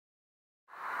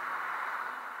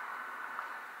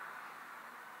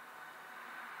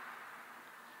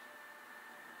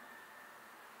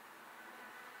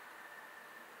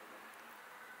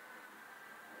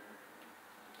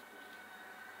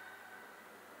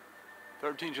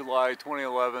13 July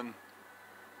 2011.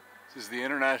 This is the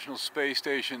International Space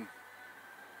Station.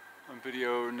 I'm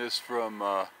videoing this from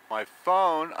my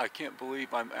phone. I can't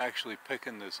believe I'm actually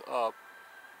picking this up.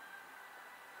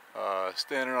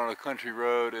 Standing on a country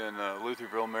road in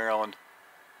Lutherville, Maryland.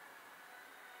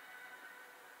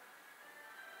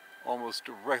 Almost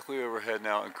directly overhead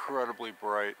now, incredibly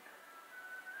bright.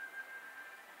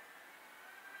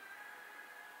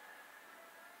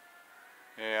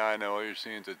 Yeah, I know, all you're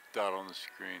seeing is a dot on the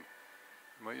screen.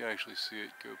 You might actually see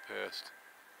it go past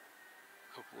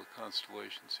a couple of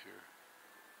constellations here.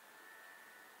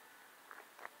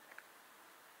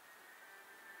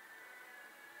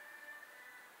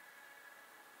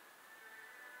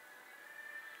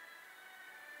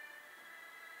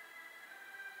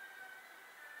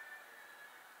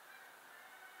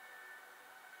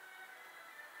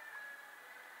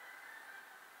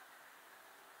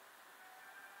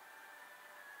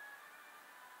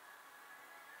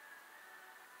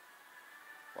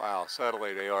 Wow,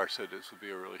 Satellite AR said this would be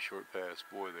a really short pass.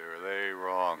 Boy, are they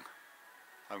wrong.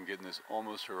 I'm getting this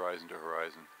almost horizon to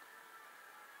horizon.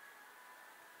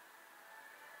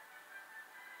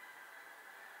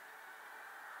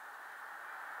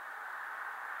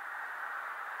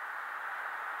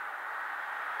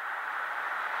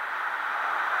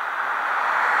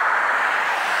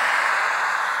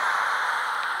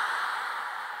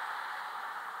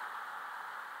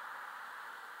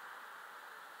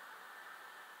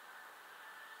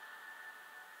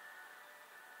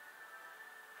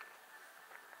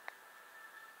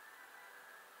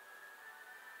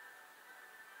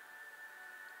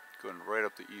 Going right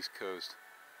up the East Coast.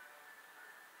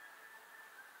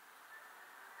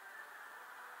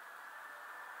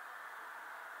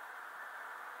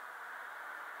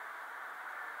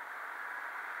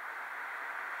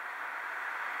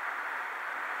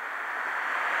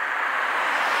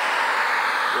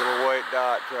 Little white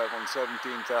dot traveling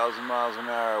 17,000 miles an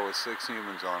hour with 6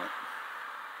 humans on it.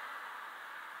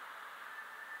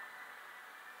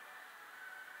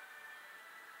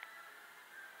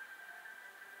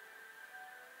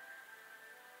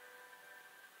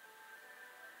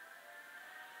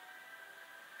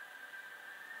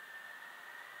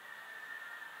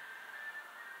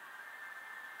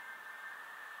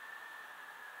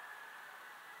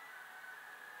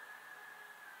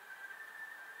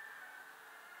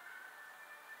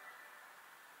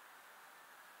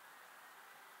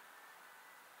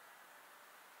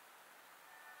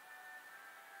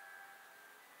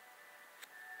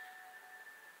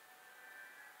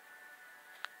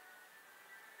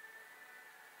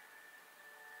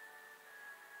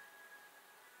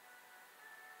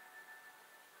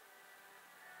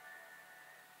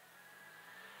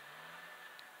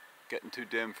 Getting too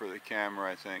dim for the camera,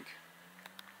 I think.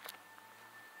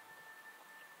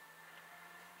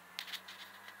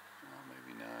 Well,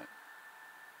 maybe not.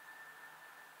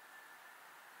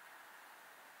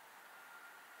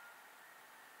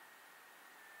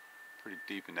 Pretty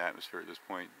deep in the atmosphere at this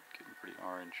point, getting pretty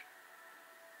orange.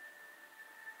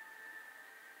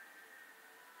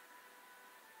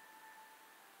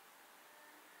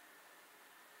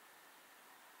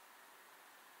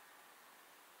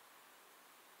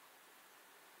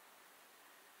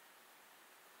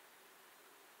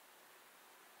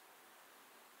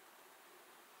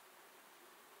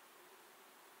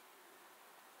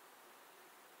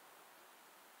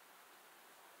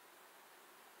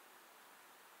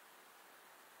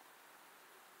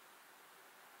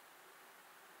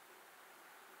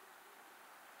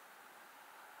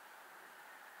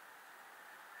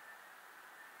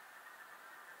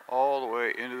 All the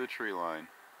way into the tree line.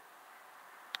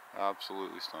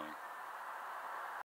 Absolutely stunning.